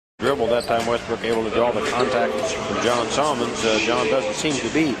Dribble that time. Westbrook able to draw the contact from John Salmons. John doesn't seem to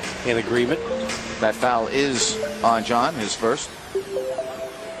be in agreement. That foul is on John, his first.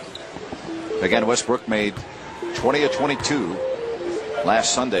 Again, Westbrook made 20 of 22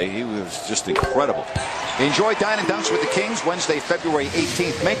 last Sunday. He was just incredible. Enjoy Dine and Dunks with the Kings Wednesday, February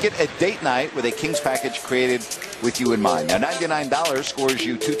 18th. Make it a date night with a Kings package created with you in mind. Now, $99 scores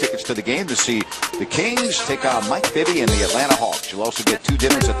you 2 tickets to the game to see the Kings take on Mike Bibby and the Atlanta Hawks. You'll also get 2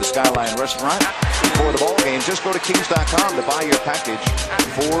 dinners at the Skyline Restaurant before the ball game. Just go to Kings.com to buy your package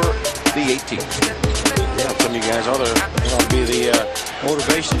for the 18th. Yeah, some of you guys ought to be the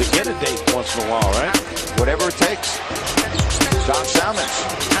motivation to get a date once in a while, right? Whatever it takes. John Salmons.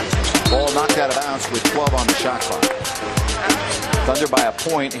 Ball knocked out of bounds with 12 on the shot clock. Thunder by a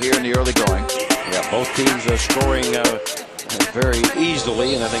point here in the early going. Yeah, both teams are scoring very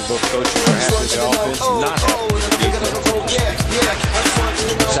easily, and I think both coaches are happy with the offense, not happy with the defense.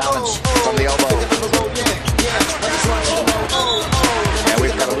 Salmons from the elbow. And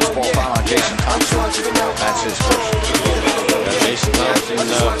we've got a loose ball foul on Jason Thompson. That's his first. Jason Thompson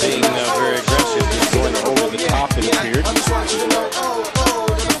being very aggressive, just going over the top, it appeared.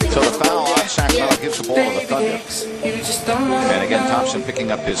 So the foul on Sacramento gives the ball to the Thunder. And again, Thompson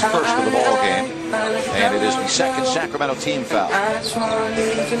picking up his first of the ball game. And it is the second Sacramento team foul.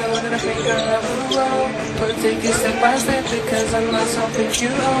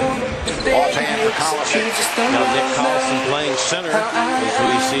 Off hand for Collison. Now Nick Collison playing center, as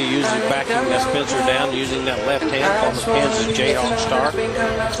we see, usually backing that Spencer down, using that left hand, former Kansas Jayhawk star.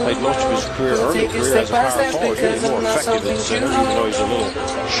 Played most of his early career as a power forward. Really more effective at center, even though he's a little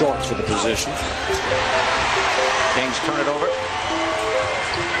short for the position. Kings turn it over.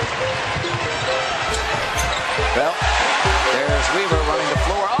 Well, there's Weaver running the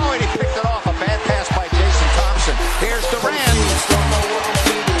floor. Oh, and he picked it off. A bad pass by Jason Thompson. Here's Durant.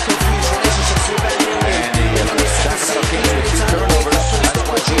 And the Sacramento Kings with 2 turnovers. That's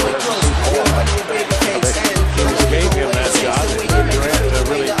why Weaver doesn't shoot 4. Kings gave him that shot. Durant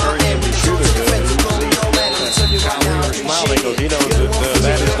really encouraged him to shoot it good. Kyle Weaver smiling because he knows that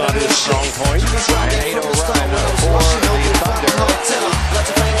that is not his strong point. And 8-0 run for the Thunder.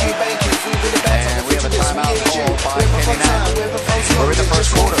 And we have a timeout called by Kenny Knapp. We're in the first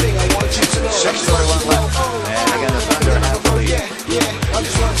quarter. 6:31 left. And again, the Thunder have the lead.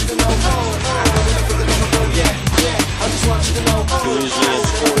 Too easily in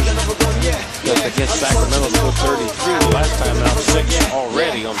scores. Just against Sacramento, scored 33. The last time out, 6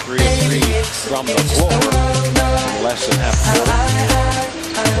 already on 3-3 from the floor in less than half a quarter.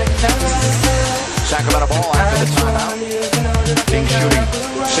 Sacramento ball after the timeout. Kings shooting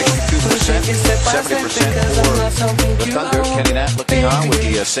 62%, 70% for the Thunder. Kenny Knapp looking on with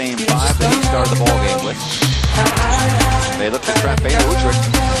the same 5 that he started the ball game with. They look to trap Beta Udrih.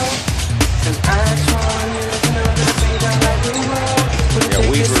 Yeah,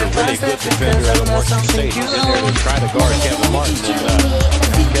 Weaver, a really good defender out of Washington State. He's in there to try to guard Kevin Martin,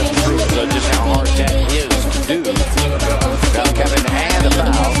 and Kevin proves just how hard that is to do. Got Kevin and a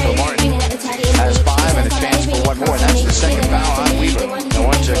foul, so Martin has 5 and a chance for one more. And that's the second foul on Weaver. Now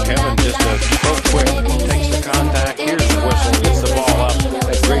watch Kevin just so quick, takes the contact, here's the whistle, gets the ball up.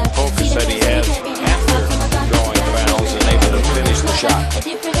 That great focus that he has after drawing fouls and able to finish the shot.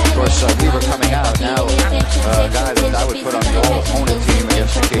 Of course, Weaver coming out now, a guy that I would put on the all-opponent team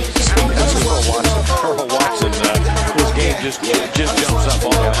against the Kings. That's Earl Watson. Earl Watson, his game just jumps up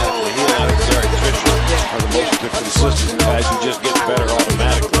automatically. He and Derek Fisher are the most consistent guys who just get better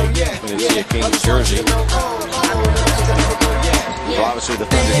automatically when they see a Kings jersey. Well, obviously the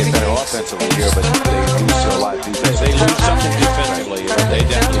Thunder get better offensively here, but they lose a lot defensively. They lose something defensively, but they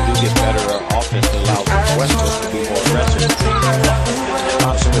definitely do get better offensively. Allows Westbrook to be more aggressive.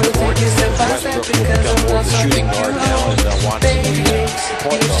 Thompson with the board. Westbrook will become more of the shooting guard now, and Watson will be the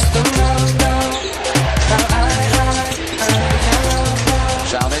point guard.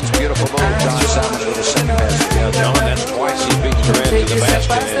 Salmons, beautiful move. John Salmons with a second basket. Yeah, John, that's twice he beat Durant to the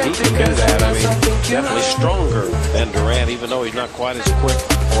basket, and he can do that. I mean, definitely stronger than Durant, even though he's not quite as quick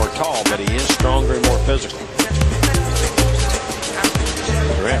or tall, but he is stronger and more physical.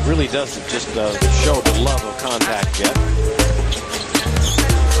 Durant really doesn't just show the love of contact yet.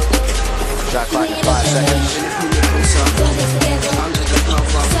 Shot clock at 5 seconds.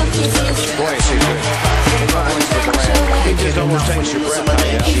 Go ahead, CJ. He just almost takes your breath out.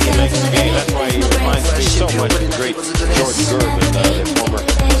 He makes the game. That's why he reminds me so much of the great George Gervin, the former